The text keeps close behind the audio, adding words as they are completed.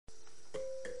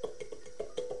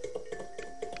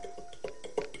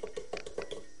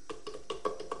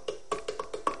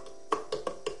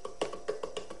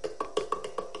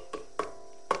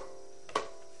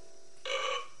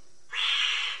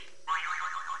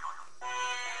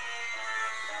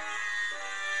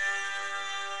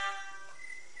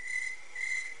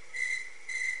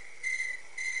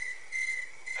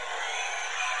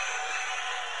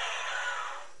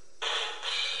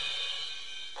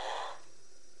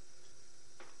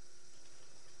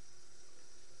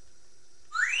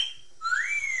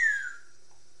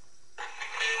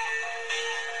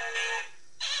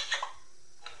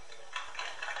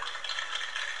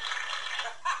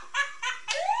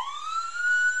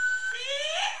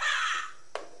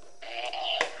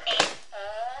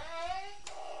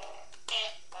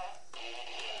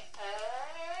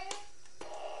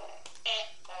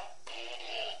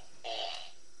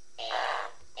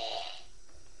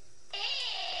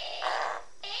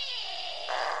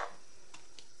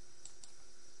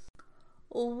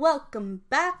Welcome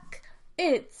back.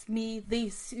 It's me, the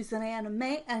Susan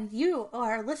Anime, and you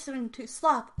are listening to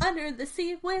Sloth Under the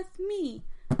Sea with me.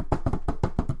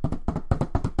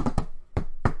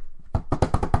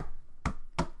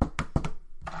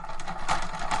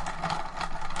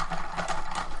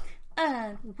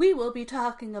 And we will be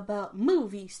talking about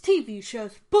movies, TV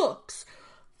shows, books,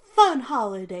 fun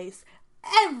holidays,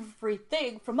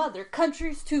 everything from other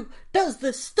countries to does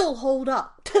this still hold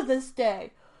up to this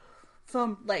day?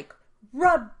 From,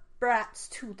 Rugrats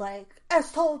to,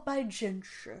 As Told by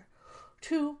Ginger,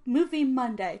 to Movie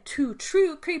Monday, to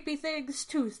True Creepy Things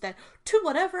Tuesday, to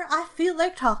whatever I feel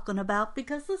like talking about,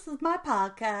 because this is my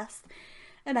podcast.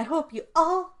 And I hope you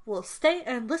all will stay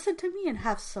and listen to me and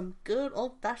have some good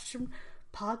old-fashioned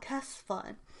podcast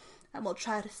fun. And we'll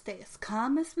try to stay as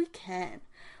calm as we can.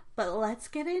 But let's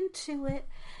get into it,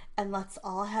 and let's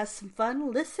all have some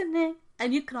fun listening.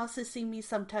 And you can also see me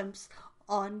sometimes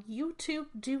on YouTube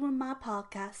doing my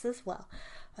podcast as well.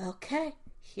 Okay,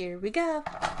 here we go.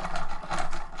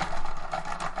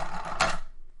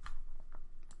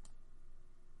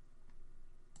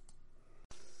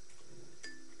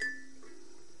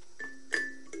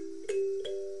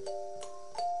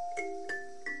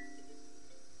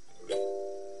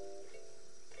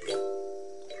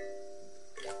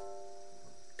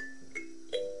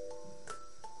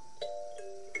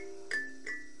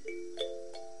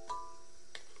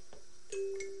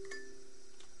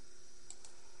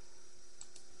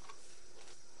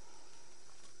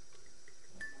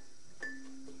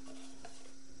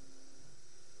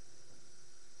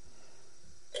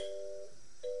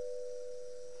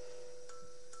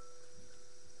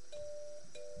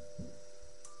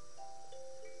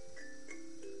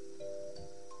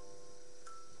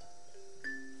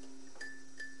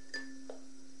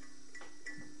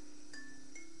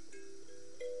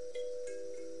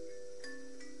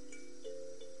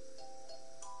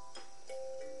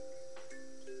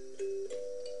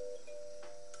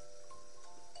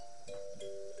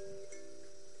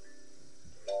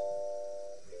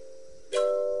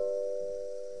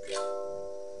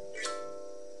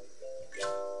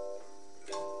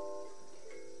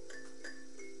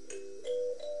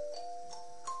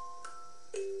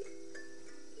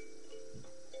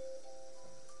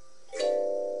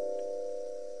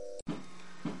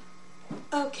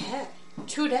 Okay,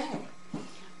 today,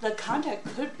 the content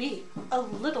could be a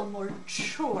little more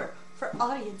mature for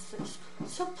audiences,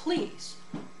 so please,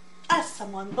 as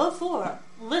someone before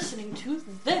listening to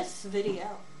this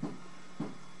video,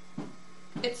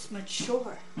 it's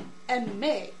mature and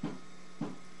may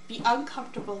be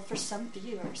uncomfortable for some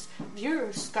viewers.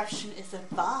 Viewer discretion is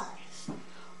advised.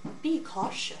 Be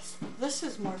cautious. This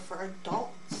is more for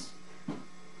adults,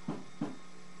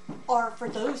 or for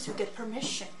those who get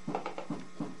permission.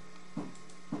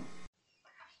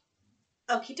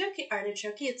 Okie dokie,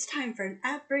 Artichoke, it's time for an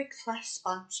ad break /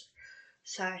 sponsor.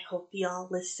 So I hope y'all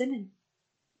listen and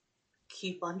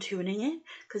keep on tuning in,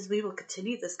 because we will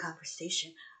continue this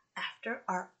conversation after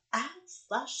our ad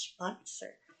 /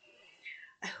 sponsor.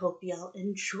 I hope y'all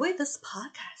enjoy this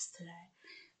podcast today,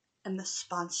 and the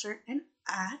sponsor and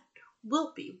ad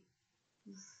will be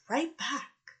right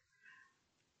back.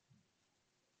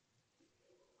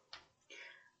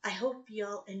 I hope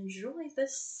y'all enjoy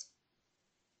this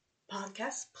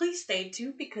podcast. Please stay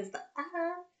tuned, because the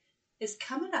ad is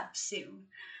coming up soon.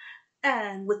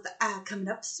 And with the ad coming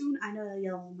up soon, I know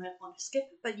y'all might want to skip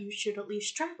it, but you should at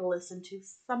least try to listen to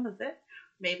some of it.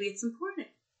 Maybe it's important.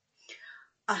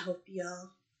 I hope y'all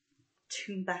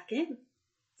tune back in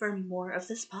for more of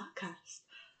this podcast.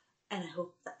 And I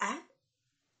hope the ad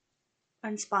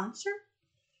and sponsor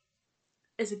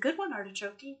is a good one,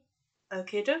 Artichoke.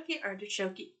 Okay, dokie,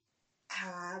 Artichoke.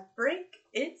 Ad break,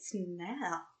 it's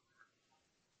now.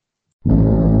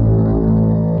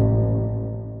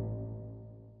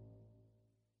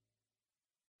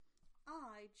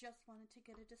 I just wanted to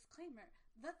get a disclaimer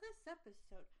that this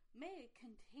episode may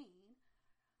contain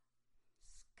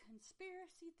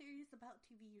conspiracy theories about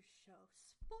TV shows.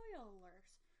 Spoilers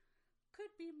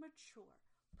could be mature.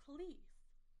 Please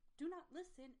do not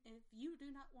listen if you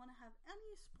do not want to have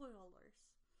any spoilers.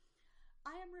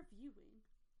 I am reviewing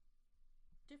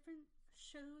different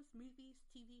shows, movies,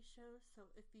 TV shows, so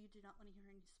if you do not want to hear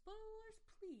any spoilers,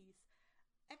 please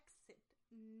exit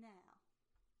now.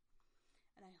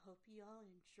 And I hope you all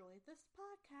enjoy this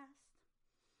podcast.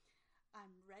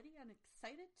 ready and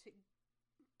excited to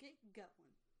get going.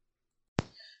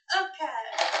 Okay.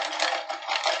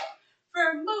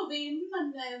 For a movie,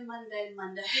 Monday.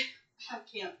 I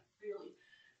can't really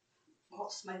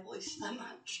lost my voice that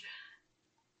much.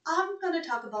 I'm gonna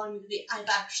talk about a movie I've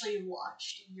actually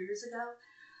watched years ago.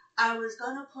 I was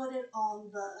gonna put it on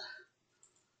the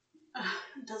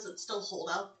does it still hold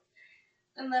up?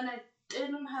 And then I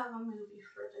didn't have a movie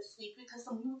for this week because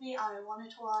the movie I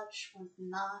wanted to watch was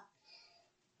not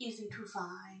easy to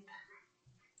find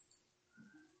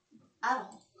at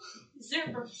all.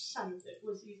 0% of it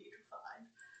was easy to find.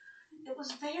 It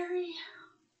was very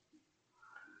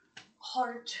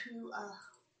hard to,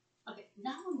 okay,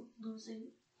 now I'm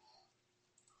losing,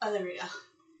 oh, there we go.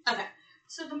 Okay,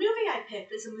 so the movie I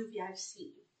picked is a movie I've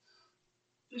seen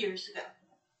years ago,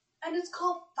 and it's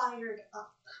called Fired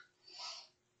Up,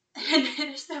 and it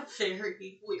is a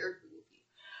very weird movie.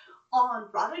 On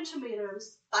Rotten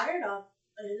Tomatoes, Fired Up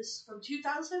is from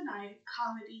 2009,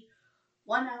 comedy,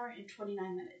 1 hour and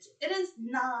 29 minutes. It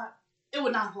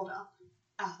would not hold up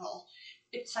at all.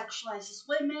 It sexualizes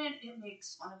women, it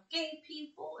makes fun of gay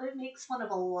people, it makes fun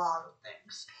of a lot of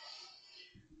things.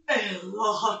 A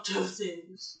lot of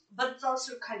things. But it's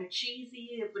also kind of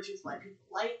cheesy, which is why people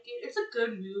like it. It's a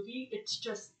good movie, it's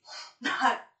just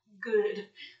not good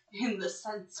in the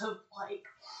sense of, like,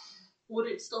 would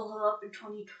it still hold up in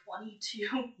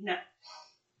 2022? No.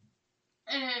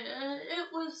 And it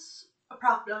was a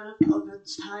product of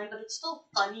its time, but it's still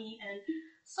funny, and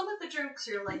some of the jokes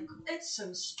are like, it's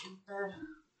so stupid.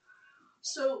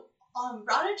 So, on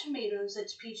Rotten Tomatoes,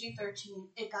 it's PG-13.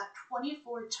 It got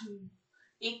 24 to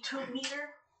 8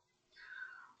 meter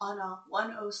on a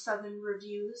 107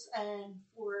 reviews, and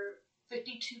for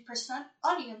 52%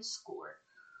 audience score,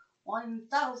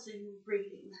 1,000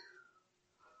 rating.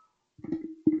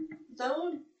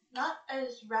 Though not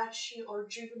as ratchet or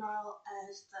juvenile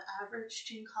as the average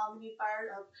teen comedy, Fired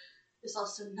Up is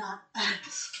also not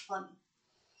as funny.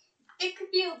 It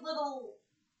could be a little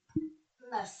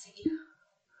messy.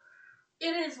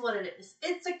 It is what it is.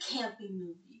 It's a campy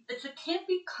movie. It's a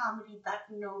campy comedy that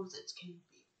knows it's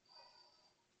campy.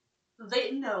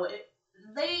 They know it.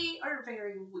 They are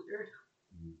very weird.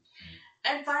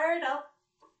 And Fired Up,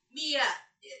 yeah,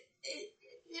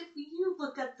 if you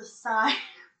look at the sign,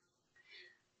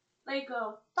 they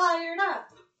go, Fired Up.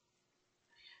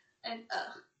 And,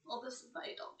 well, this is my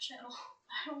adult channel.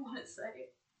 I don't want to say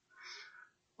it.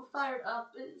 Fired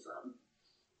Up is,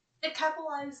 it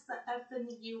capitalized the F and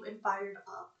the U in Fired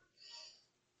Up.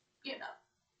 You know,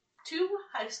 2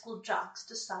 high school jocks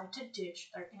decide to ditch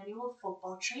their annual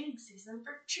football training season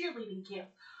for cheerleading camp,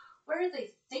 where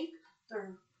they think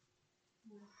their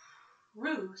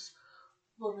ruse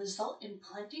will result in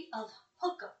plenty of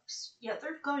hookups. Yeah,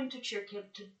 they're going to cheer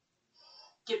camp to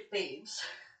get babes.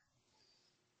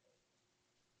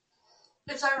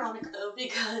 It's ironic, though,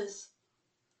 because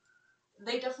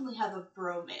they definitely have a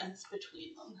bromance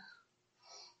between them.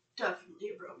 Definitely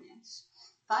a bromance.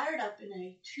 Fired Up in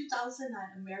a 2009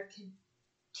 American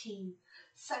teen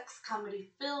sex comedy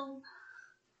film.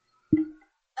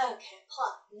 Okay,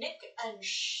 plot. Nick and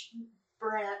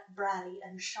Brady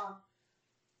and Sean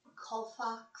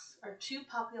Colfax are 2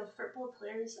 popular football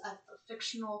players at the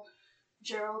fictional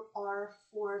Gerald R.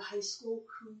 Ford High School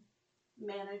who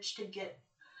manage to get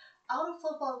out of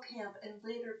football camp and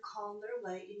later con their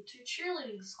way into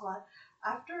cheerleading squad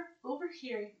after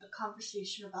overhearing a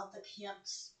conversation about the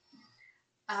camp's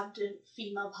absent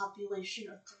female population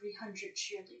of 300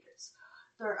 cheerleaders.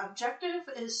 Their objective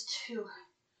is to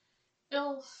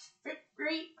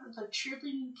infiltrate the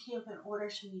cheerleading camp in order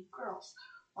to meet girls.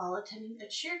 While attending a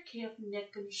cheer camp,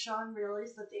 Nick and Sean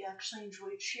realize that they actually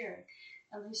enjoy cheering,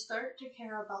 and they start to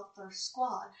care about their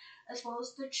squad, as well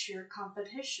as the cheer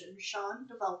competition. Sean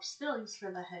develops feelings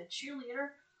for the head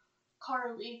cheerleader,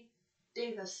 Carly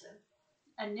Davison,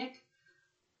 and Nick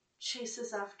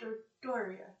chases after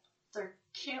Doria, their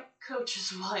camp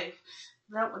coach's wife.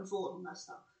 That one's a little messed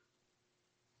up.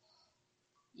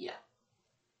 Yeah.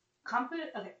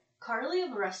 Okay. Carly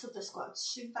and the rest of the squad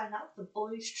soon find out the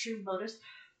boys' true motives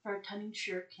for attending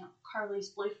cheer camp. Carly's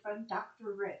boyfriend,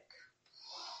 Dr. Rick.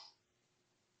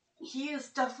 He is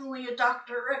definitely a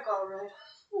Dr. Rick, alright.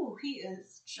 Ooh, he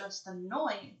is just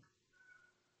annoying.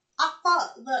 I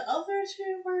thought the other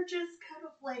 2 were just kind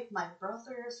of like my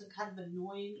brothers and kind of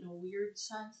annoying in a weird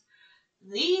sense.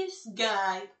 This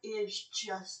guy is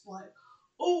just like,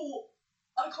 oh,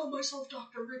 I call myself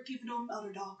Dr. Rick even though I'm not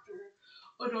a doctor.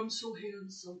 And I'm so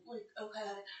handsome. Like,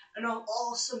 okay. And I'm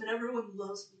awesome and everyone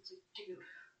loves me. It's like, dude,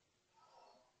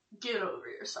 get over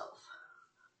yourself.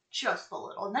 Just a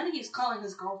little. And then he's calling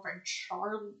his girlfriend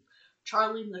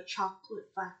Charlie the Chocolate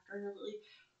Factory.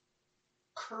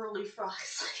 curly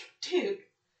frogs. Like, dude,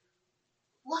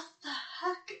 what the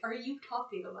heck are you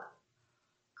talking about?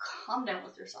 Calm down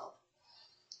with yourself.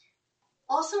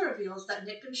 Also reveals that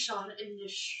Nick and Sean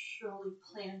initially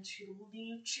planned to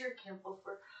leave cheer camp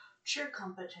before cheer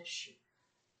competition.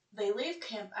 They leave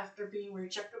camp after being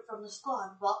rejected from the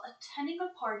squad. While attending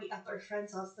a party at their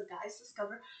friend's house, the guys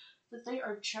discover that they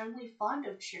are generally fond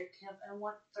of cheer camp and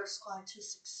want their squad to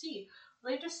succeed.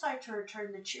 They decide to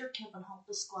return to cheer camp and help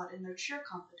the squad in their cheer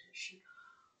competition.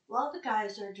 While the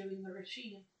guys are doing the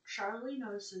routine, Charlie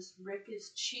notices Rick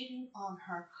is cheating on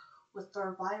her with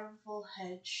their rival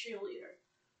head cheerleader,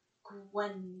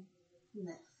 Gwyneth.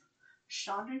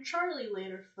 Sean and Charlie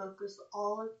later focus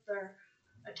all of their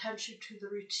attention to the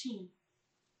routine.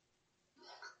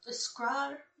 The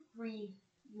squad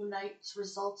reunites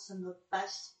results in the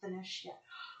best finish yet,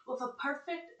 with a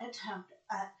perfect attempt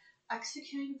at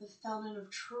executing the Fountain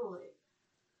of Troy,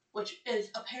 which is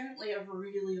apparently a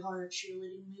really hard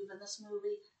cheerleading move in this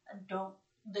movie, and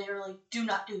they're like, do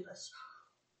not do this.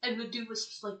 And the dude was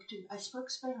just like, dude, I spoke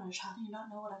Spanish, how do you not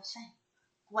know what I'm saying?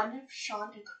 Gwyneth,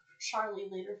 Sean, and Charlie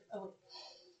later,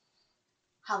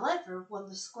 However, when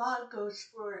the squad goes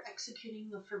for executing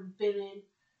the forbidden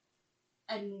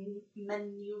and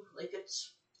menu, like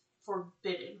it's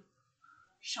forbidden,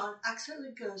 Sean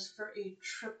accidentally goes for a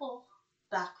triple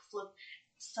backflip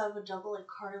instead of a double like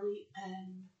Carly,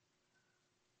 and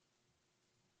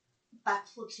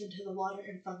backflips into the water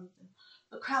in front of them.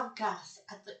 The crowd gasps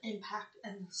at the impact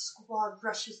and the squad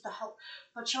rushes to help,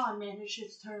 but Sean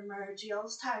manages to emerge,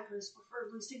 yells tigers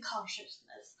before losing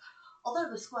consciousness. Although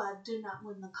the squad did not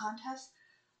win the contest,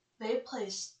 they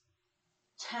placed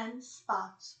 10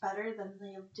 spots better than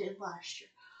they did last year.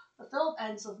 The film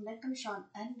ends with Nick and Sean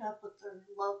end up with their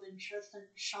love interest and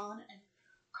Sean and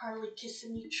Carly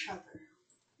kissing each other.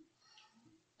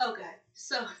 Okay,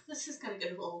 so this is gonna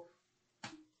get a little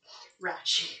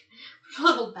ratchet, a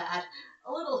little bad,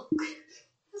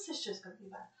 this is just gonna be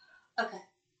bad. Okay,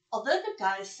 although the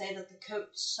guys say that the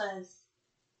coach says,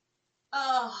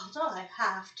 oh, don't I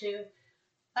have to?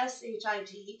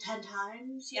 S-H-I-T 10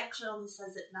 times, he actually only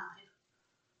says it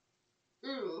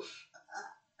 9. Oof.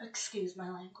 Excuse my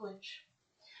language.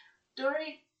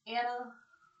 During Anna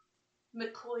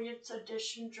McCoy's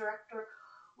audition, director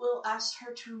Will asked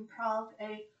her to improv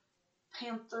a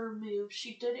panther move.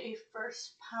 She did a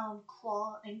first pound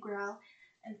claw and growl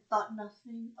and thought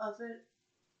nothing of it.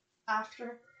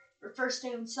 After her first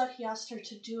day on set, he asked her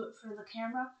to do it for the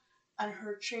camera, and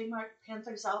her trademark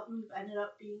Panthers Out move ended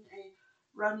up being a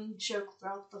running joke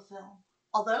throughout the film.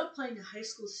 Although playing a high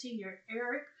school senior,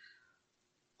 Eric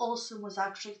Olsen was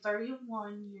actually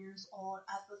 31 years old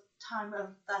at the time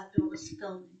of that it was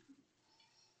filming.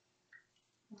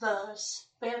 The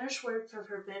Spanish word for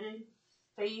forbidden,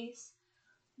 phase,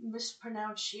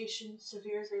 mispronunciation,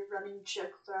 severe as a running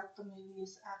joke throughout the movie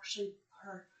is actually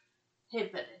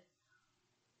prohibited.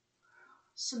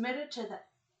 Submitted to the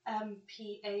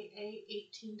MPAA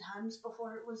 18 times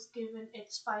before it was given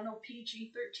its final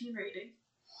PG-13 rating.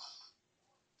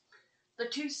 The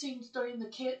 2 scenes during the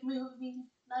camp movie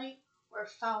night were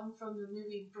found from the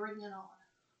movie Bring It On.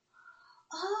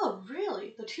 Oh,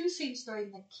 really? The 2 scenes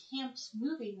during the camp's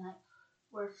movie night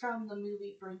were from the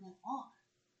movie Bring It On,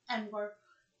 and were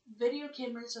video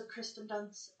cameras of Kristen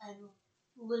Dunst and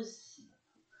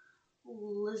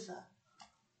Liza.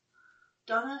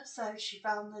 Donna said she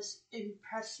found this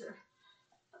impressive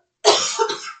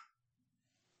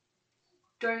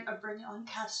during a Bring It On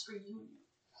cast reunion.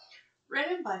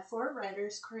 Written by 4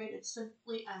 writers, created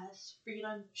simply as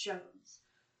Freedom Jones.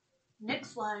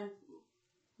 Nick's line,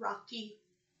 Rocky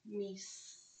me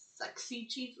sexy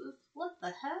Jesus. What the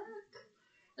heck?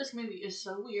 This movie is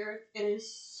so weird. It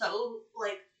is so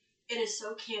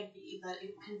campy that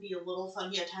it can be a little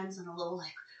funny at times and a little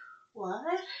like,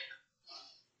 what?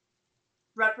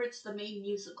 Reference the main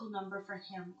musical number for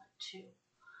Hamlet too.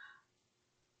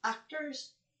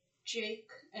 Actors Jake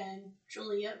and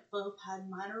Juliet both had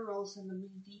minor roles in the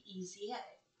movie Easy A.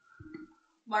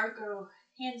 Margot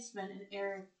Hansman and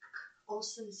Eric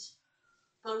Olsen's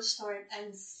both starred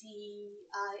in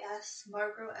NCIS,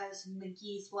 Margot as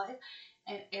McGee's wife,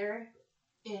 and Eric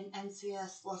in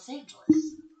NCIS Los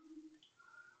Angeles.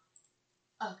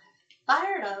 Okay,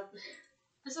 Fired Up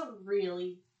is a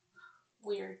really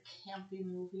weird, campy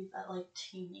movie that like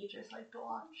teenagers like to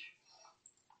watch.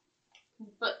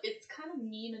 But it's kind of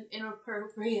mean and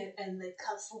inappropriate, and they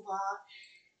cuss a lot.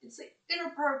 It's like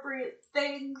inappropriate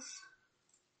things.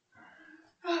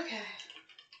 Okay.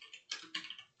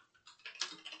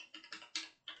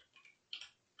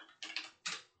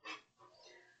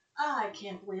 I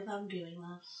can't believe I'm doing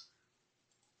this.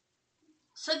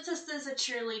 since this is a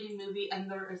cheerleading movie and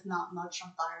there is not much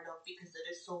I'm fired up because it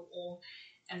is so old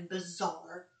and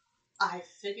bizarre, I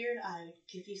figured I'd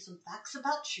give you some facts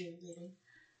about cheerleading.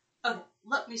 Okay,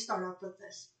 let me start off with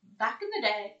this. Back in the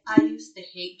day, I used to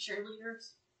hate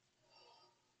cheerleaders.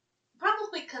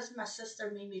 Probably because my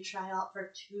sister made me try out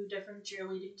for 2 different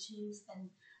cheerleading teams, and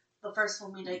the first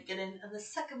one we didn't get in, and the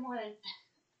second one,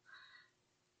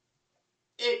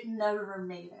 it never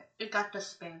made it. It got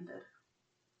disbanded.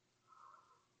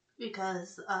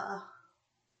 Because,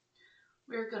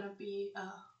 we were gonna be,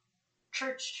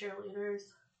 church cheerleaders,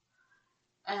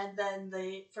 and then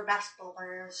for basketball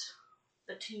players,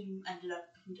 the team ended up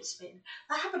being disbanded.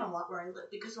 That happened a lot where I live,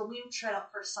 because when we tried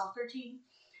out for a soccer team,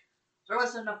 there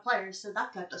wasn't enough players, so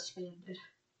that got disbanded.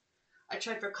 I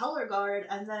tried for color guard,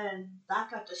 and then that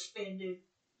got disbanded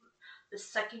the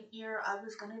second year I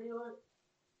was gonna do it.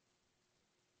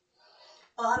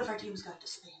 A lot of our teams got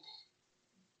disbanded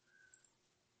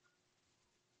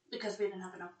because we didn't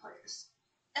have enough players.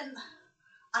 And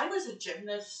I was a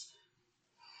gymnast,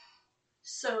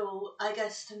 so I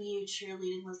guess to me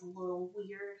cheerleading was a little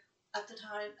weird at the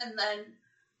time. And then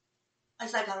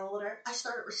as I got older, I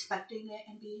started respecting it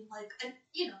and being like, and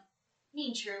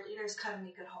mean cheerleaders kind of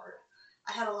make it hard.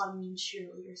 I had a lot of mean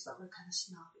cheerleaders that were kind of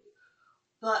snobby.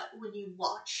 But when you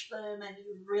watch them and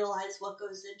you realize what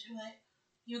goes into it,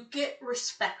 you get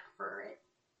respect for it.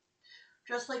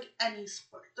 Just like any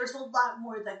sport. There's a lot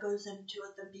more that goes into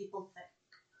it than people think.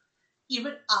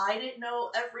 Even I didn't know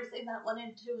everything that went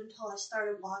into it until I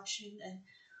started watching and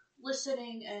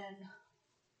listening, and,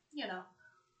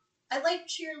 I liked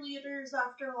cheerleaders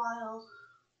after a while.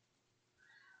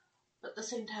 But at the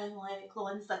same time, like, the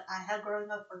ones that I had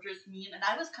growing up were just mean, and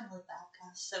I was kind of like the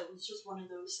outcast, so it was just one of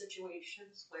those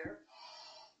situations where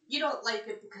you don't like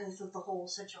it because of the whole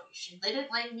situation. They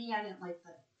didn't like me, I didn't like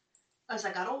them. As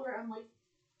I got older, I'm like,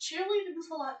 cheerleading is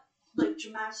a lot like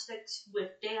gymnastics with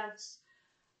dance,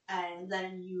 and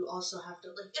then you also have to,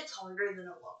 like, it's harder than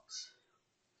it looks.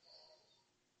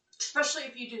 Especially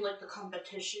if you do, like, the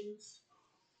competitions.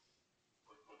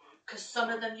 Because some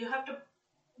of them, you have to,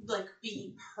 like,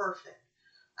 be perfect.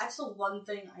 That's the one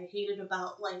thing I hated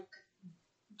about, like,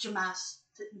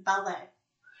 ballet.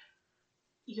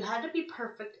 You had to be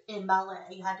perfect in ballet.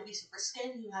 You had to be super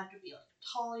skinny, you had to be, like,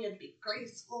 tall, you had to be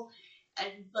graceful,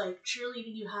 and, like,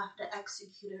 cheerleading, you have to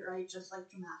execute it right, just like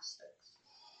gymnastics.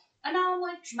 And now I'm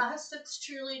like, gymnastics,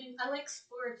 cheerleading, I like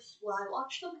sports. Will I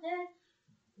watch them?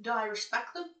 Do I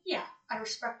respect them? Yeah, I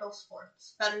respect all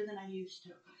sports better than I used to.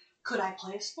 Could I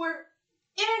play a sport?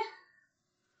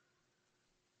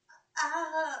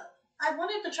 I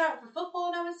wanted to try out for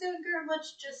football when I was younger, and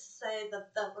let's just say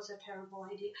that was a terrible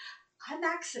idea. I'm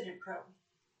accident prone.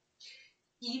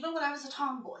 Even when I was a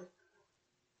tomboy.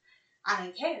 I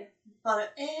didn't care,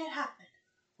 but it happened.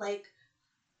 Like,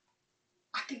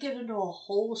 I could get into a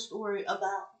whole story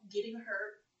about getting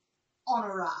hurt on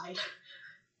a ride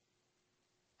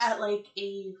at, like,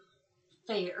 a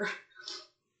fair.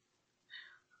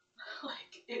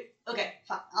 Okay,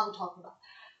 fine, I'll talk about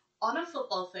it. On a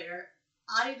football fair,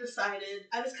 I decided,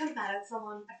 I was kind of mad at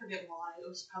someone, I forget why, it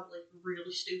was probably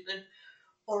really stupid,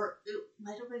 or it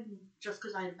might have been just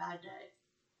because I had a bad day.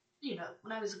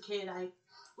 When I was a kid, I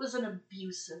was in an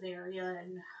abusive area,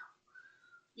 and,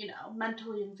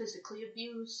 mentally and physically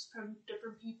abused from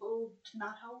different people to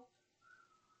not help.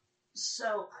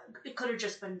 So, it could have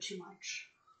just been too much.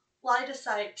 Well, I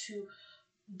decided to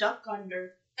duck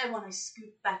under, and when I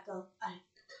scooped back up, I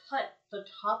cut the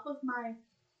top of my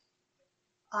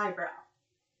eyebrow.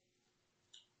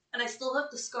 And I still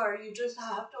have the scar. You just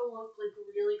have to look, like,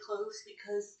 really close,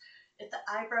 because if the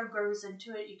eyebrow grows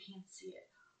into it, you can't see it.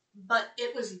 But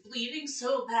it was bleeding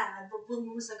so bad, the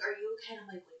woman was like, "Are you okay?" And I'm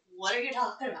like, "What are you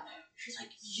talking about?" She's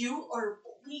like, "You are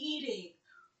bleeding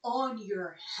on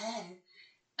your head."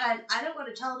 And I didn't want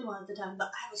to tell anyone at the time, but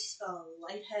I was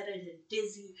lightheaded and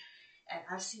dizzy, and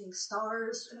I was seeing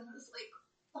stars, and I was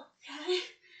like, "Okay."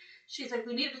 She's like,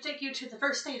 "We need to take you to the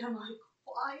first aid." I'm like,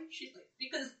 "Why?" She's like,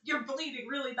 "Because you're bleeding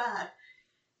really bad."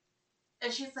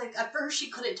 And she's like, at first she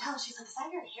couldn't tell. She's like, "Is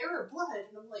that your hair or blood?"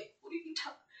 And I'm like, "What are you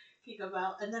talking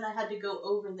about?" And then I had to go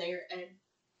over there, and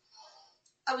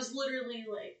I was literally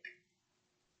like,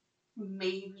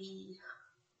 maybe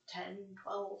 10,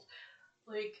 12.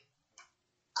 Like,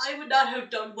 I would not have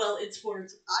done well in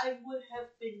sports. I would have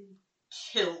been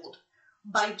killed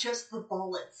by just the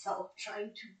ball itself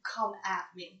trying to come at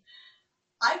me.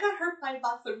 I got hurt by a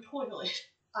bathroom toilet.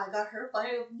 I got hurt by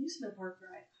an amusement park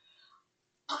ride.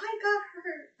 I got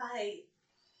hurt by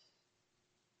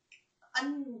a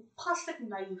plastic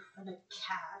knife and a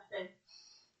cat and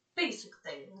basic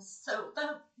things, so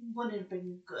that wouldn't have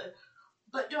been good.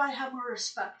 But do I have more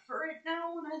respect for it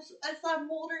now as I'm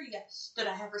older? Yes. Did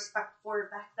I have respect for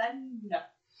it back then? No.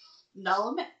 And I'll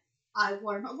admit, I've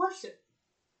learned a lesson.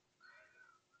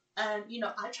 And,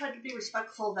 I tried to be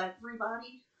respectful of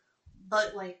everybody,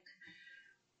 but,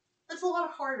 it's a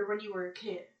lot harder when you were a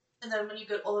kid. And then when you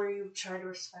get older, you try to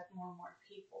respect more and more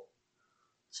people.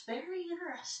 It's very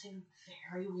interesting,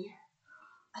 very weird.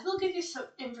 I will give you some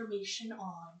information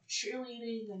on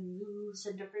cheerleading and moves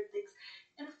and different things.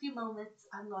 In a few moments,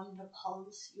 I'm going to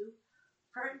pause you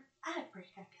for an ad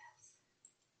break, I guess.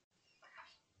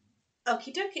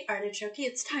 Okie dokie, Artichoke,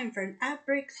 it's time for an ad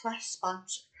break /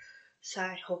 sponsor. So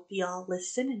I hope y'all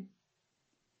listen and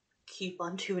keep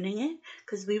on tuning in,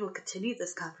 because we will continue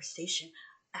this conversation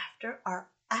after our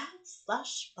ad /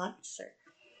 sponsor.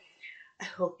 I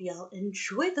hope y'all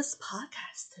enjoy this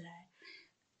podcast today.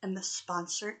 And the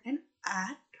sponsor and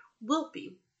ad will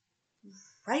be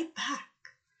right back.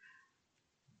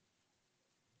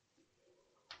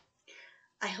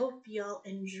 I hope y'all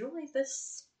enjoy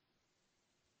this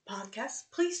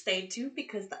podcast. Please stay tuned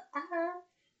because the ad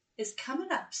is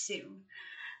coming up soon.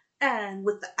 And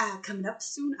with the ad coming up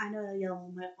soon, I know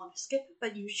y'all might want to skip it,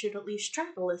 but you should at least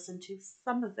try to listen to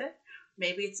some of it.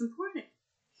 Maybe it's important.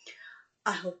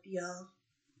 I hope y'all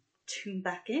tune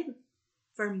back in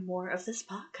for more of this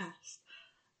podcast.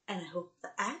 And I hope the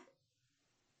ad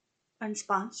and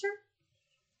sponsor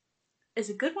is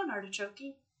a good one,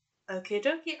 Artichoke. Okay,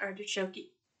 dokie,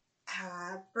 Artichoke.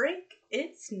 Ad break,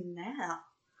 it's now.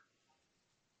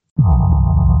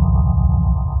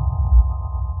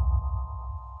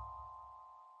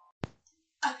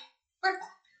 Okay, we're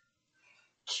back.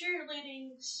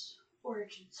 Cheerleading's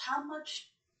origins. How much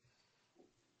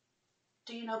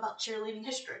do you know about cheerleading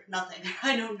history? Nothing.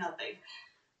 I know nothing.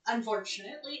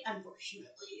 Unfortunately,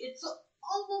 it's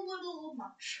all a little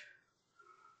much.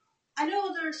 I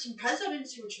know there are some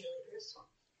presidents who were cheerleaders.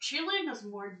 Cheerleading is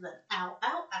more than ow,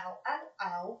 ow, ow, ow,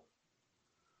 ow.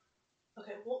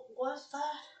 Okay, what was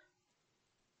that?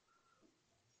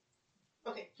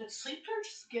 Okay, did sleep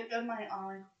just get in my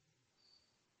eye?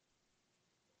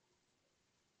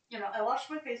 I wash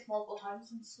my face multiple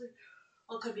times in sleep.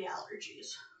 Well, it could be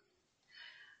allergies.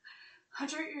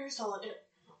 100 years old.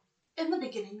 In the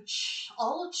beginning,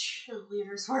 all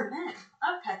cheerleaders were men.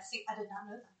 Okay, see, I did not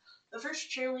know that. The first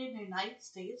cheerleader in the United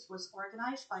States was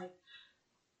organized by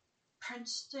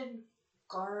Princeton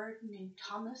guard named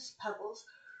Thomas Pebbles,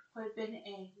 who had been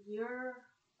a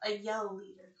Yale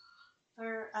leader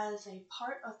there as a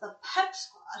part of the Pep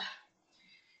Squad.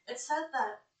 It's said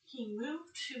that he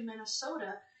moved to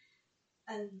Minnesota,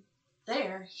 and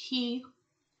there he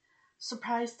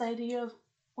surprised the idea of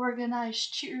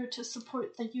organized cheer to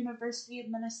support the University of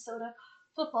Minnesota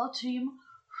football team,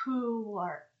 who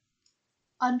are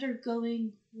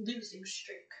undergoing losing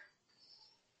streak.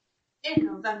 In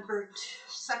November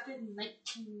 2nd,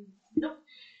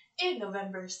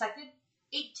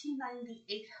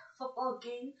 1898 football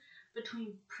game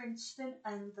between Princeton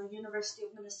and the University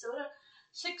of Minnesota,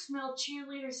 6 male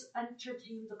cheerleaders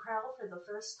entertained the crowd for the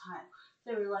first time.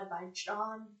 They were led by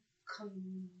John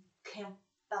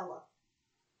Campbell.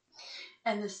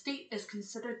 And the state is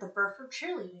considered the birth of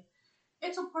cheerleading.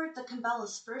 It's important that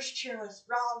Campbell's first cheer was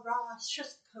rah rah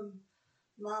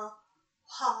shiskuma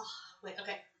ha. Wait,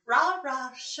 okay. Rah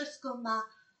rah shiskuma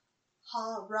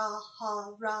ha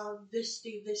rah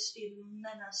visti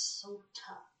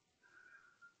Minnesota.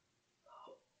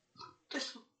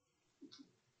 This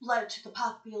led to the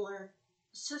popular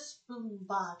Sis Boom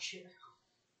Ba cheer.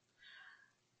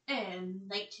 In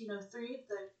 1903,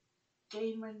 the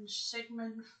Gaiman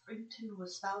Sigmund Frankton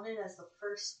was founded as the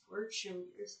first for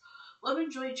cheerleaders.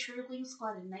 Women joined cheerleading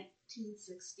squad in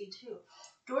 1962.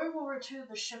 During World War II,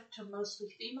 the shift to mostly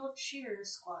female cheer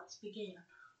squads began.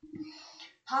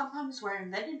 Pom-poms were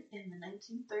invented in the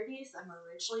 1930s and were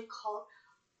originally called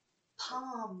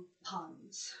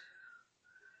pom-poms.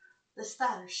 The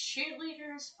status: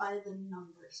 cheerleaders by the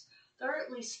numbers. There are at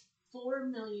least 4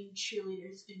 million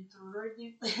cheerleaders in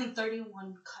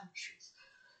 31 countries.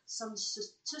 Some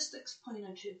statistics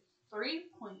pointed to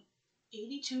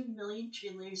 3.82 million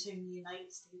cheerleaders in the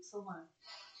United States alone.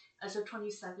 As of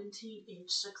 2017, age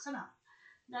 6 and up,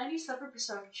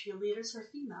 97% of cheerleaders are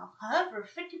female. However,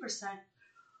 50%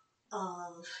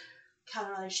 of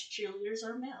categorized cheerleaders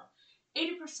are male.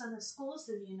 80% of schools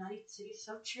in the United States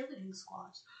have cheerleading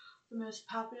squads. The most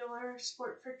popular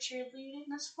sport for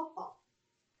cheerleading is football.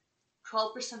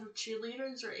 12% of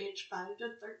cheerleaders are aged 5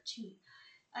 to 13.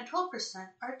 And 12%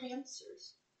 are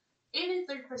dancers.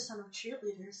 83% of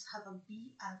cheerleaders have a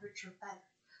B average or better.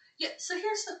 Yeah, so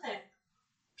here's the thing.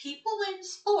 People in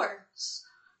sports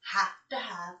have to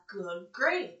have good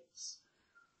grades.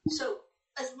 So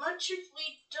as much as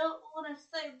we don't want to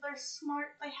say they're smart,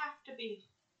 they have to be,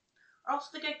 or else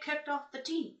they get kicked off the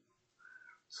team.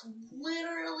 It's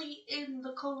literally in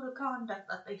the code of conduct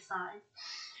that they sign.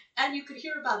 And you could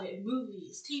hear about it in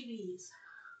movies, TVs.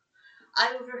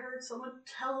 I overheard someone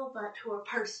tell that to a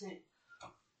person,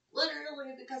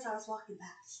 literally because I was walking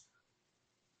past.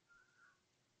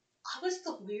 I was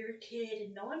the weird kid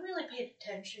and no one really paid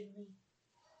attention to me.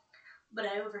 But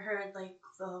I overheard, like,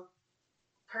 the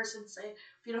person say,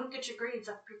 if you don't get your grades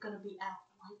up, you're gonna be out.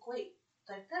 I'm like, wait,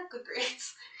 I have good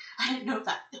grades. I didn't know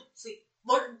that. See,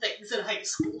 learned things in high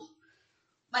school.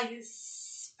 My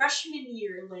freshman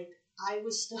year, like, I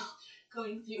was still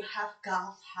going through half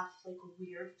goth, half, like,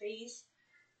 weird phase.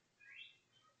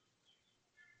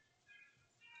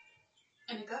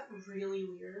 And it got really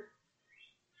weird.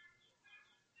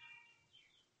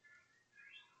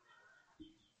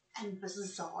 And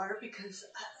bizarre because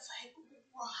I was like,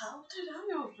 well, how did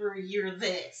I overhear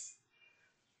this?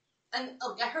 And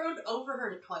I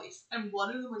overheard it twice, and one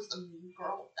of them was the mean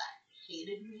girl that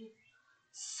hated me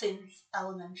since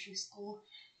elementary school,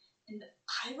 and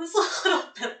I was a little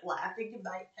bit laughing in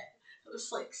my head. I was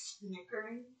like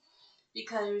snickering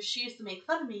because she used to make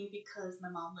fun of me because my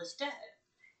mom was dead,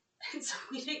 and so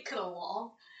we didn't get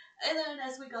along. And then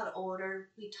as we got older,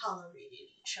 we tolerated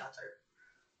each other.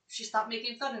 She stopped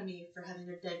making fun of me for having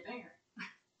a dead parent.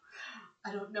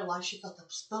 I don't know why she thought that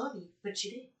was funny, but she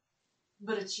did.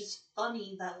 But it's just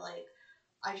funny that, like,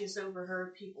 I just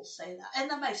overheard people say that. And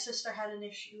then my sister had an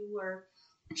issue where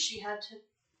she had to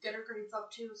get her grades up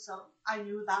too, so I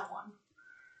knew that one.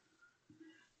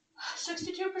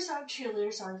 62% of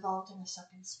cheerleaders are involved in a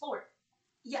second sport.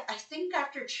 Yeah, I think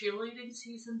after cheerleading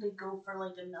season, they go for,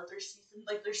 like, another season.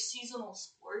 Like, there's seasonal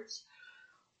sports.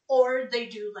 Or they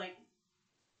do, like,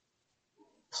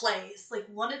 plays. Like,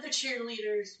 one of the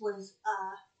cheerleaders was,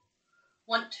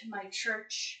 went to my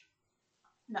church.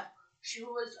 No, she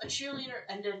was a cheerleader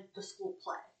and did the school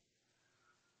play.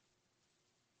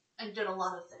 And did a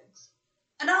lot of things.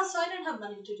 And also, I didn't have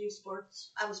money to do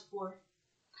sports. I was poor.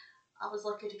 I was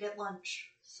lucky to get lunch.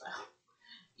 So,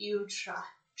 you try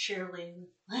cheerleading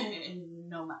and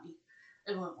no money.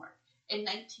 It won't work. In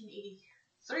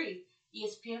 1983,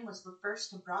 ESPN was the first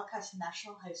to broadcast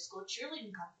national high school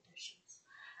cheerleading competitions.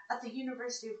 At the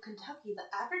University of Kentucky, the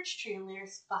average cheerleader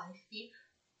is 5 feet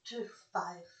to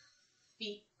 5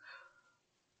 feet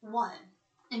 1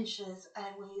 inches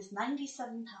and weighs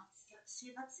 97 pounds.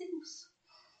 See, that seems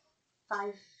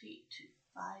 5 feet to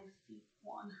 5 feet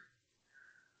 1.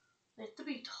 They have to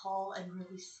be tall and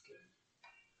really skinny.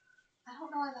 I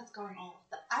don't know why that's going on.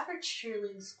 The average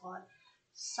cheerleading squad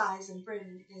size in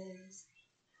Britain is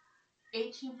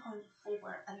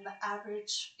 18.4, and the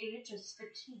average age is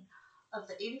 15. Of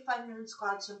the 85 million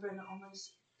squads in Britain,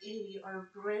 almost 80 are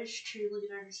British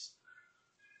Cheerleaders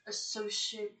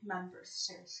Associate members.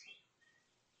 Seriously.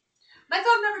 My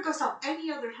phone never goes off any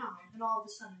other time, and all of a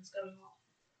sudden it's going off.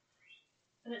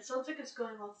 And it sounds like it's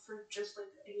going off for just, like,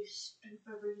 a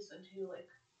stupid reason to, like,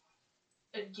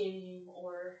 a game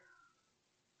or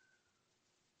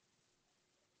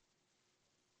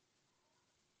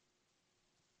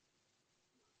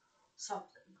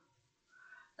something.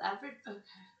 The average, okay.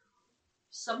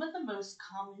 Some of the most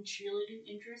common cheerleading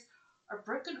injuries are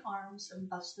broken arms and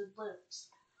busted lips.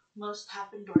 Most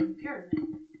happen during pyramid.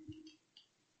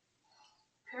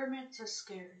 Pyramids are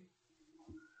scary.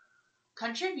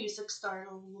 Country music star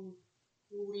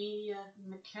Leah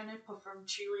McKinnon performed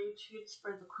cheerleading tunes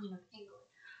for the Queen of England.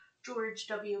 George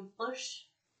W. Bush,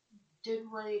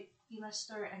 Didway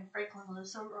Easter, and Franklin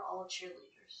Roosevelt were all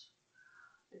cheerleaders.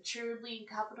 The cheerleading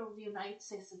capital of the United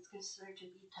States is considered to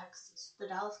be Texas. The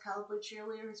Dallas Cowboy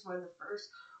cheerleaders were the first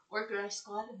organized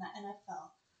squad in the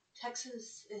NFL.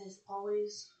 Texas is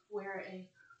always where a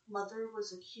mother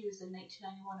was accused in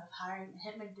 1991 of hiring a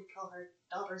hitman to kill her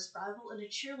daughter's rival in a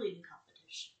cheerleading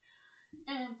competition.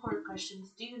 And important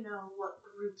questions. Do you know what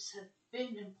groups have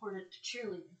been important to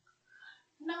cheerleading?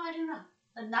 No, I do not.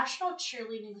 The National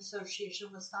Cheerleading Association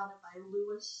was founded by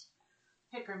Lewis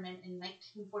Hickerman in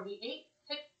 1948.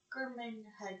 Hickerman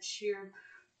had cheered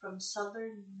from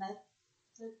Southern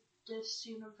Methodist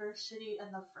University,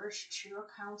 and the first cheer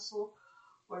council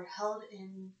were held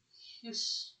in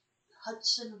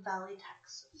Hudson Valley,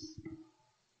 Texas.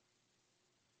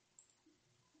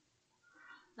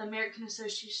 The American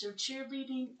Association of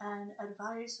Cheerleading and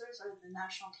Advisors, or the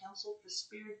National Council for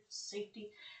Sport, Safety,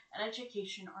 and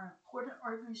Education, are important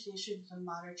organizations in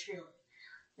modern cheerleading.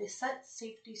 They set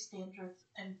safety standards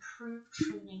and improve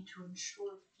training to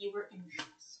ensure fewer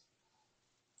injuries.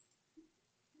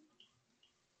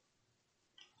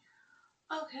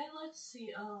 Okay, let's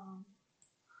see.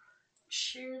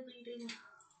 cheerleading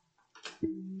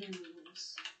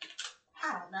moves.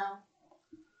 I don't know.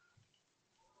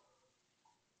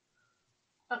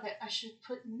 Okay, I should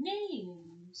put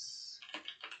names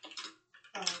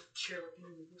of cheerleading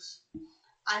moves.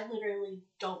 I literally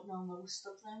don't know most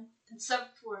of them,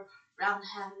 except for a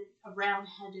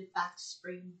round-headed back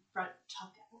spring front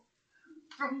tuck out.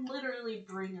 From literally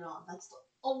Bring It On. That's the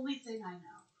only thing I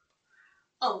know.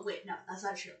 Oh, wait, no, that's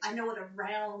not true. I know what a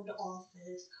round off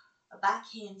is, a back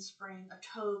handspring, a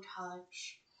toe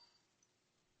touch.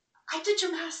 I did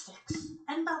gymnastics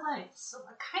and ballet, so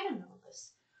I kind of know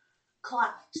this.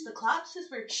 Claps. The claps is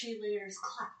where cheerleaders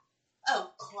clap.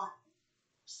 Oh,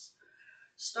 claps.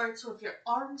 Starts with your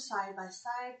arms side by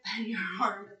side, bend your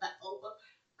arm at the elbow,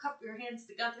 cup your hands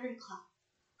together and clap.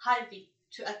 High V.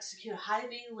 To execute a high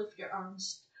V, lift your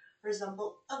arms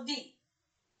resemble a V.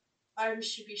 Arms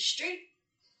should be straight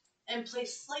and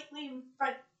placed slightly in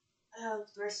front of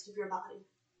the rest of your body.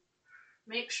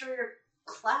 Make sure your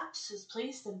claps is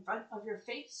placed in front of your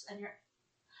face and your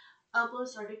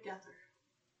elbows are together.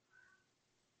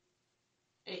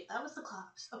 Wait, that was the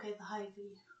claps. Okay, the high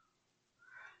V.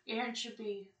 Your hand should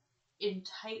be in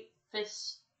tight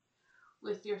fists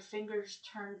with your fingers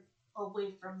turned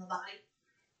away from the body.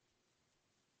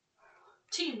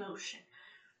 T motion.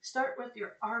 Start with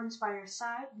your arms by your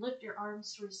side. Lift your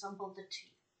arms to resemble the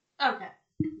T. Okay.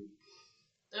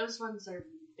 Those ones are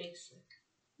basic.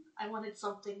 I wanted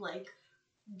something like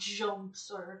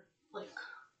jumps or like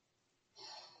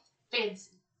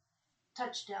fancy.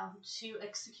 Touchdown. To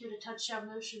execute a touchdown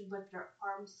motion, lift your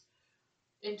arms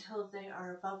until they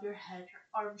are above your head.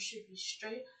 Your arms should be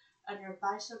straight and your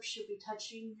biceps should be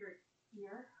touching your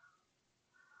ear.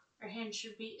 Your hands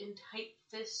should be in tight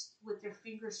fists with your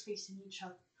fingers facing each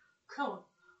other. Cone.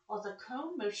 While the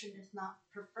cone motion is not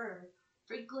preferred,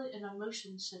 frequently in a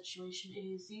motion situation, it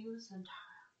is used in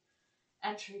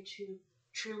entry to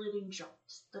cheerleading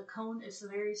jumps. The cone is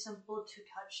very simple to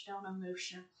touch down a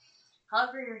motion.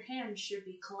 However, your hands should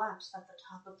be collapsed at the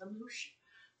top of the motion.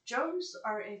 Jumps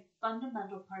are a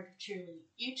fundamental part of cheerleading.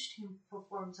 Each team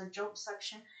performs a jump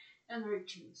section in the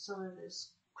routine, so it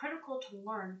is critical to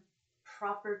learn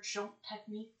proper jump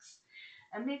techniques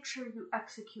and make sure you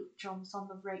execute jumps on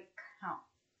the right count.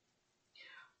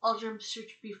 All jumps should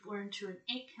be formed to an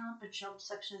 8 count. A jump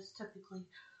section is typically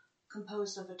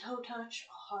composed of a toe touch,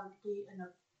 a hard lead, and a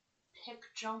pick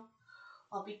jump.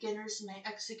 While beginners may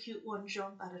execute one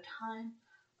jump at a time,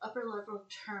 upper level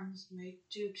terms may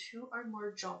do 2 or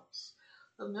more jumps.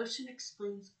 The motion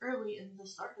explains early in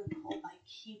this article by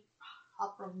key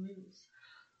proper moves.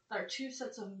 There are 2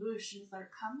 sets of motions that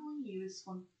are commonly used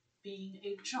when being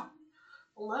a jump.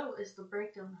 Below is the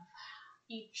breakdown of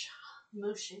each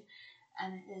motion,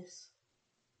 and it is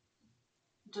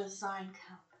design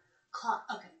count. Clap.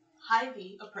 Okay. High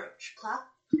V approach. Clap.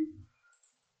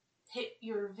 Hit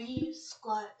your V.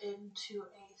 Squat into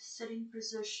a sitting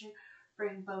position.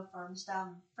 Bring both arms down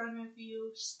in front of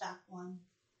you. Stack one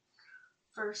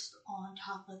first on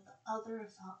top of the other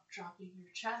without dropping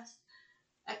your chest.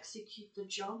 Execute the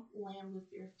jump. Land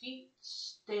with your feet.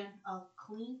 Stand up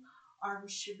clean.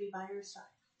 Arms should be by your side.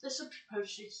 This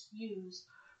approach is used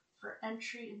for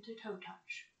entry into toe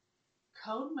touch.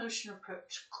 Cone motion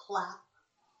approach. Clap.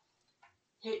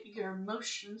 Hit your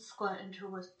motion. Squat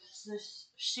into a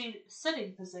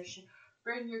sitting position.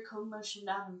 Bring your cone motion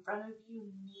down in front of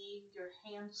you. Knee your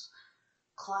hands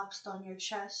collapsed on your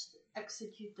chest.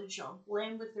 Execute the jump.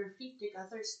 Land with your feet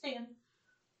together. Stand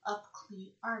up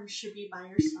clean. Arms should be by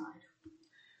your side.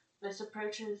 This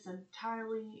approach is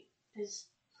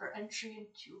for entry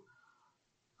into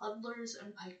huddlers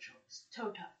and pike jumps.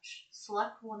 Toe touch.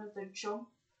 Select one of the jump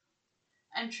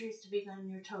entries to begin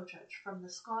your toe touch. From the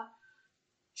squat,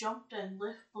 jump and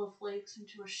lift both legs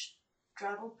into a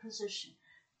straddle position.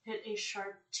 Hit a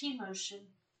sharp T motion.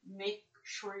 Make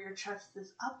sure your chest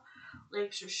is up,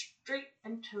 legs are straight,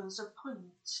 and toes are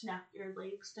pointed. Snap your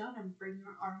legs down and bring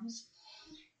your arms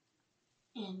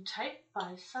in tight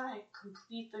by side.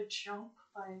 Complete the jump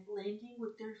by landing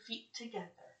with your feet together.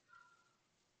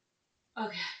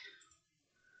 Okay.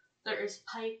 There is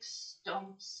pikes,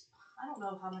 jumps. I don't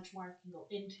know how much more I can go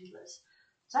into this.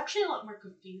 It's actually a lot more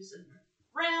confusing.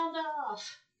 Round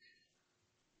off!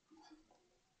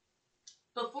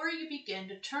 Before you begin,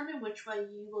 determine which way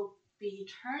you will be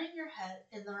turning your head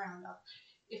in the round off.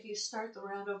 If you start the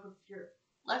round off with your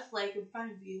left leg in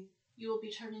front of you, you will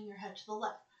be turning your head to the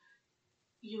left.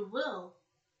 You will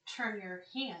turn your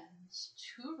hands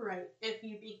to the right if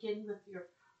you begin with your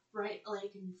right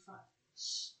leg in front.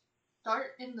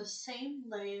 Start in the same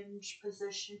lunge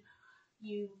position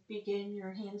you begin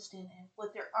your handstand in,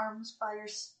 with your arms by your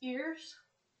ears.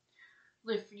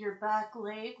 Lift your back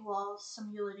leg while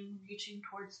simulating reaching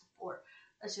towards the floor.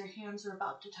 As your hands are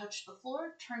about to touch the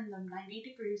floor, turn them 90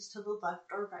 degrees to the left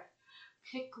or right.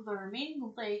 Pick the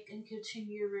remaining leg and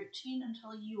continue your routine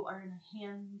until you are in a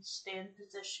handstand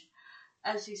position.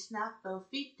 As you snap both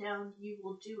feet down, you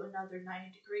will do another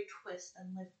 90-degree twist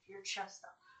and lift your chest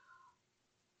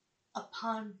up.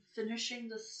 Upon finishing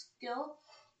the skill,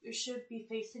 you should be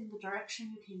facing the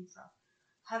direction you came from.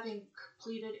 Having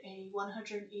completed a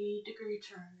 180-degree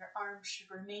turn, your arms should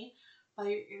remain by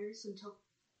your ears until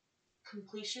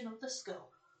completion of the skill.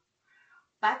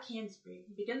 Back handspring.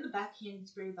 Begin the back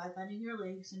handspring by bending your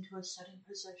legs into a sitting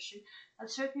position and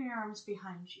circling your arms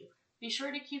behind you. Be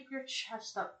sure to keep your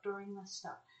chest up during this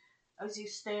step. As you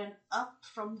stand up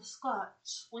from the squat,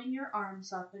 swing your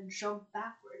arms up and jump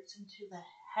backwards into the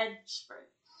head spring.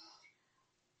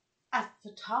 At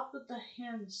the top of the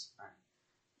handspring,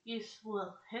 you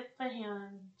will hit the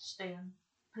handstand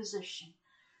position.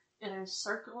 It is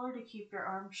circular to keep your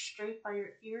arms straight by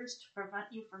your ears to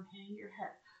prevent you from hitting your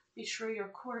head. Be sure your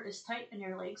core is tight and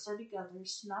your legs are together.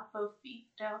 Snap both feet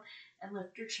down and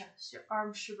lift your chest. Your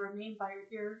arms should remain by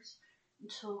your ears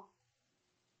until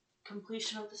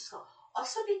completion of the skill.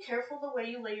 Also be careful the way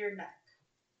you lay your neck.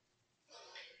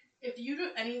 If you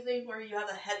do anything where you have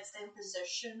a headstand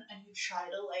position and you try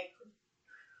to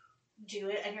do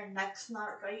it and your neck's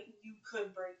not right, you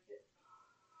could break it.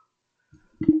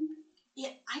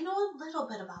 Yeah, I know a little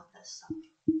bit about this stuff.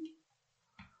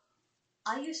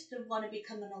 I used to want to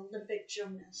become an Olympic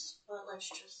gymnast, but let's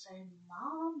just say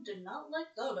Mom did not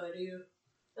like that idea.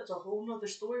 That's a whole nother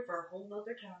story for a whole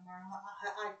nother time.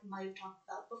 I might have talked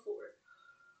about before.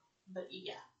 But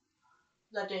yeah,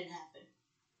 that didn't happen.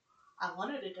 I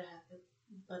wanted it to happen,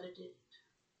 but it didn't.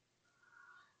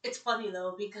 It's funny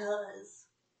though, because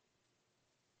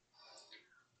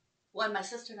when my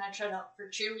sister and I tried out for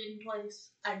cheerleading twice,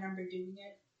 I remember doing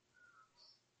it.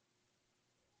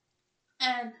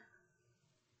 And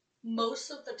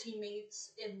most of the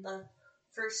teammates in the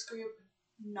first group,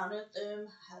 none of them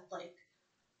had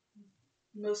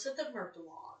most of them were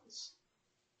blondes.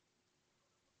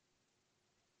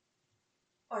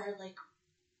 Or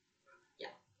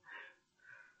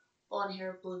blonde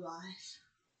hair, blue eyes.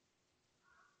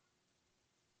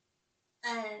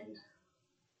 And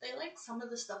they liked some of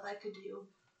the stuff I could do.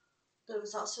 But it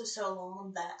was also so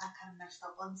long that I kind of messed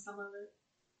up on some of it.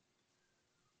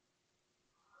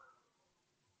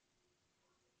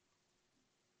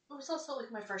 It was also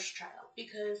my first tryout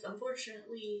because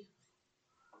unfortunately,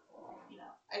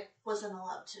 I wasn't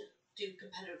allowed to do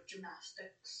competitive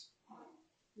gymnastics.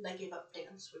 And I gave up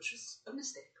dance, which was a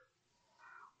mistake.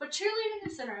 But cheerleading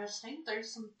is interesting.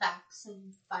 There's some facts,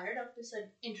 and Fired Up is an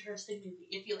interesting movie.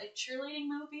 If you like cheerleading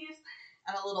movies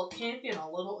and a little campy and a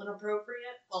little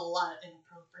inappropriate, well, a lot of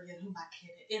inappropriate, who am I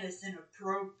kidding? It is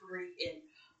inappropriate.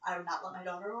 I would not let my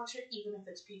daughter watch it, even if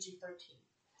it's PG-13.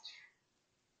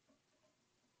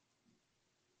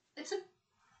 It's an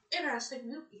interesting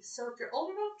movie, so if you're old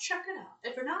enough, check it out.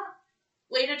 If you're not,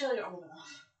 wait until you're old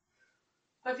enough.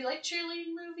 But if you like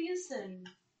cheerleading movies and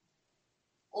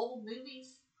old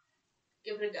movies,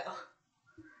 give it a go.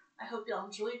 I hope y'all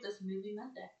enjoyed this Movie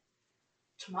Monday.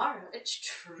 Tomorrow, it's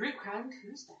True Crime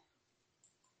Tuesday.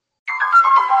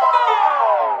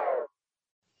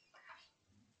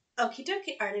 Okie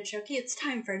dokie, artichoke, it's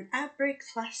time for an ad break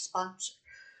 / sponsor.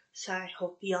 So I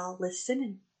hope y'all listen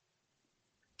and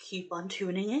keep on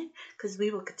tuning in, because we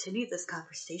will continue this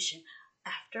conversation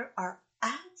after our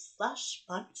ad /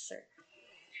 sponsor.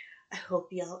 I hope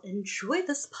y'all enjoy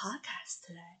this podcast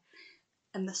today.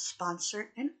 And the sponsor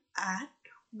and ad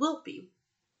will be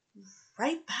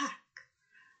right back.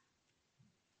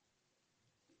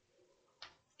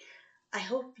 I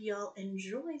hope y'all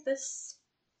enjoy this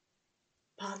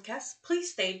podcast.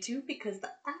 Please stay tuned because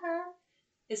the ad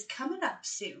is coming up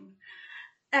soon.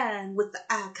 And with the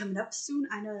ad coming up soon,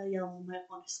 I know y'all might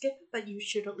want to skip it, but you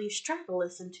should at least try to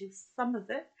listen to some of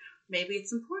it. Maybe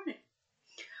it's important.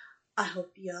 I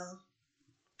hope y'all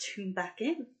tune back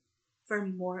in for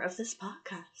more of this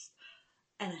podcast.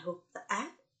 And I hope the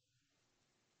ad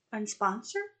and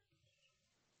sponsor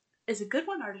is a good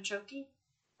one, artichoke.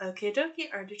 Okay,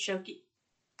 dokie, artichoke.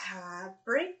 Ad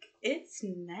break, it's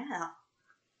now.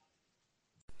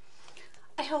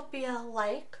 I hope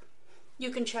y'all You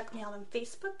can check me out on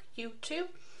Facebook, YouTube,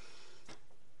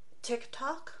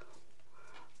 TikTok.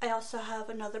 I also have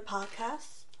another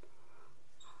podcast.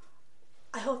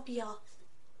 I hope y'all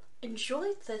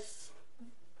enjoyed this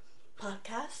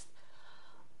podcast.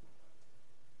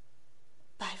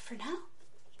 Bye for now.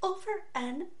 Over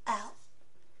and out.